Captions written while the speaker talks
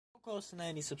close to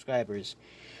 90 subscribers.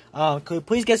 Could we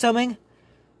please get something?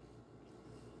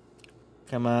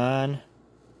 Come on.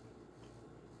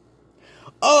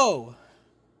 Oh!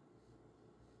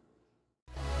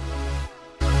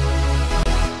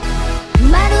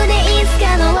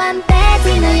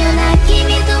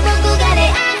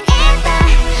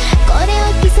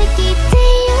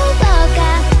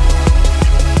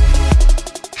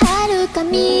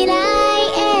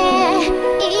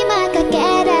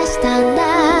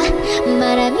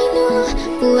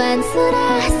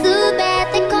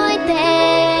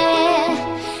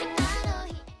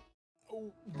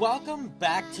 Welcome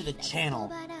back to the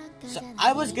channel. So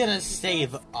I was gonna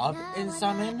save up and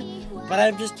summon, but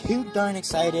I'm just too darn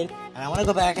excited, and I want to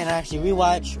go back and actually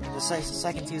rewatch the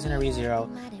second season of ReZero.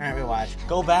 Not rewatch.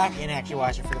 Go back and actually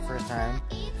watch it for the first time.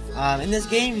 And this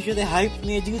game is really hyped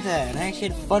me to do that, and I actually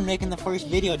had fun making the first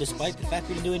video, despite the fact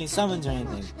we didn't do any summons or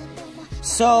anything.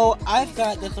 So I've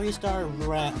got the 3-star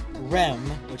Rem,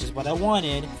 which is what I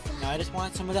wanted. Now I just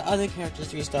want some of the other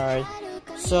characters 3-starred.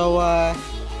 So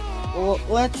well,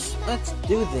 let's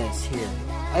do this here.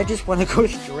 I just want to go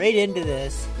straight into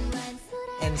this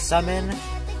and summon.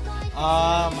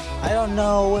 I don't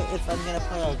know if I'm gonna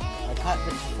put a cut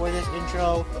before this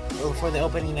intro or before the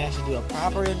opening and actually do a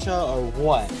proper intro or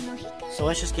what. So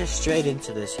let's just get straight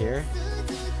into this here.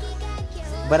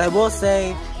 But I will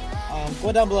say,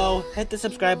 go down below, hit the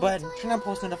subscribe button, turn on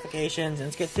post notifications, and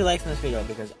let's get 2 likes in this video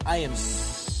because I am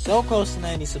so close to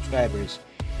 90 subscribers.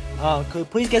 Could we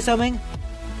please get something?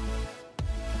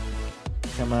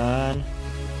 Come on.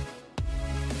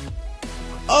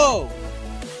 Oh!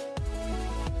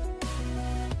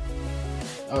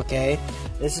 Okay.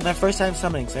 This is my first time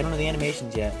summoning, so I don't know the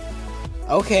animations yet.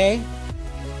 Okay.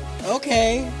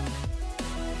 Okay.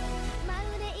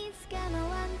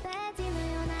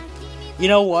 You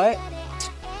know what?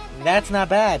 That's not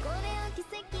bad.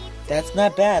 That's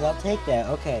not bad. I'll take that.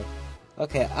 Okay.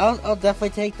 Okay. I'll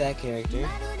definitely take that character.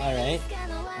 Alright.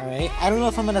 Alright. I don't know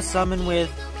if I'm gonna summon with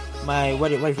my, what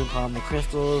do you call them, the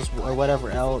crystals or whatever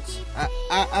else.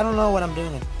 I don't know what I'm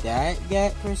doing with that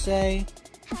yet, per se.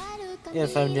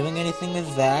 If I'm doing anything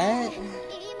with that,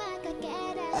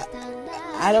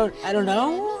 I don't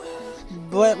know.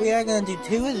 But we are gonna do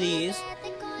 2 of these.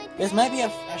 This might be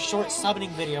a short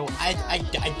summoning video. I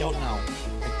don't know.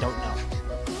 I don't know.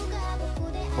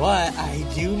 But I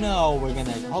do know we're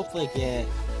gonna hopefully get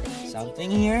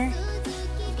something here.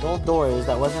 Gold doors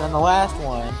that wasn't on the last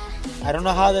one. I don't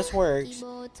know how this works.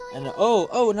 And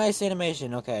oh, nice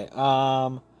animation. Okay.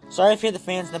 Sorry if you hear the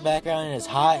fans in the background and it's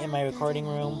hot in my recording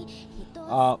room.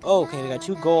 Okay, we got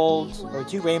 2 golds or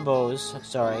 2 rainbows,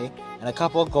 sorry, and a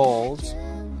couple of golds.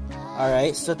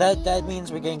 Alright, so that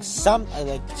means we're getting some,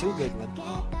 like 2 good ones.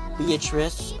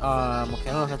 Beatrice, okay, I don't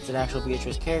know if that's an actual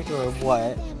Beatrice character or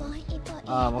what.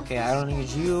 Okay, I don't need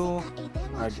you,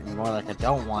 or more like I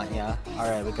don't want ya.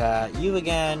 Alright, we got you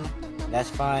again, that's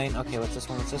fine. Okay, what's this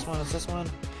one, what's this one, what's this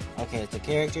one? Okay, it's a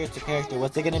character,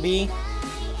 what's it gonna be?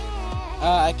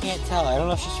 I can't tell, I don't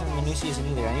know if she's from the new season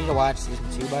either. I need to watch season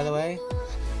 2, by the way.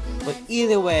 But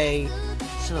either way,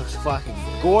 she looks fucking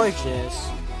gorgeous.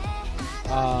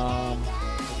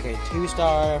 Okay,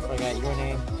 2-star, I forgot your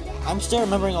name. I'm still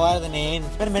remembering a lot of the names.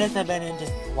 It's been a minute since I've been in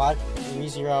just watch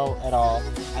ReZero at all.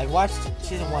 I watched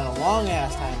season 1 a long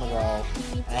ass time ago,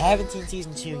 and I haven't seen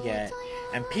season 2 yet.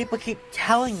 And people keep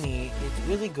telling me it's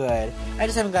really good. I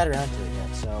just haven't got around to it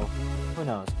yet, so who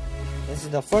knows. This is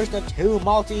the first of 2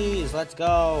 multis. Let's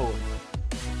go.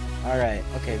 Alright,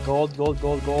 okay, gold.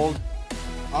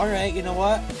 Alright, you know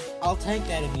what? I'll take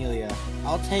that Amelia.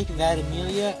 I'll take that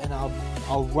Amelia and I'll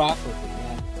rock with it,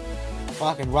 man. I'll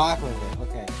fucking rock with it.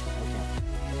 Okay.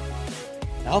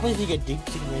 Now hopefully if you get deep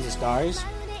so you can raise the stars.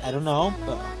 I don't know,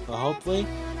 but hopefully.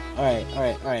 Alright.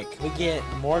 Can we get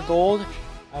more gold?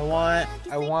 I want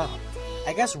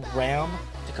I guess Ram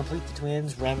to complete the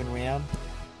twins, Ram and Ram.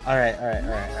 Alright.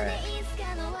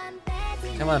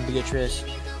 Come on, Beatrice.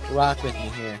 Rock with me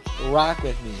here. Rock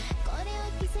with me.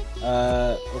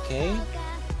 Okay.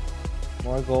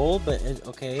 More gold, but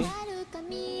okay.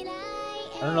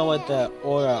 I don't know what the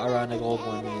aura around the gold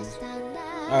one means.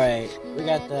 Alright, we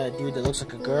got the dude that looks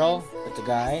like a girl, but the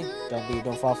guy.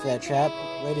 Don't fall for that trap,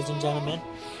 ladies and gentlemen.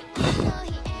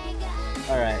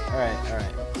 Alright. Alright,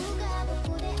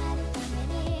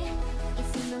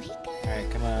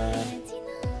 come on.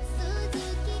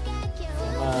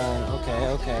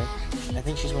 Okay. I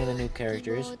think she's one of the new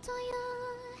characters.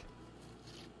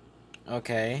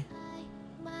 Okay.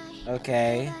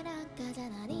 Alright.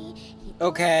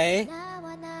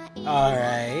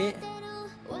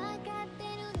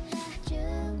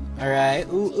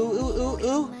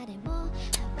 Ooh.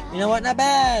 You know what? Not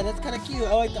bad. That's kind of cute.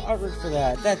 I like the artwork for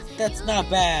that. That's not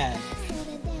bad.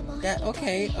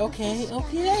 Okay.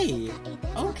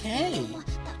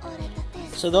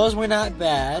 So those were not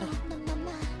bad.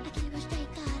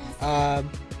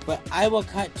 But I will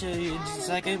cut to you in just a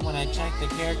second when I check the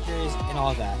characters and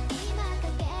all that.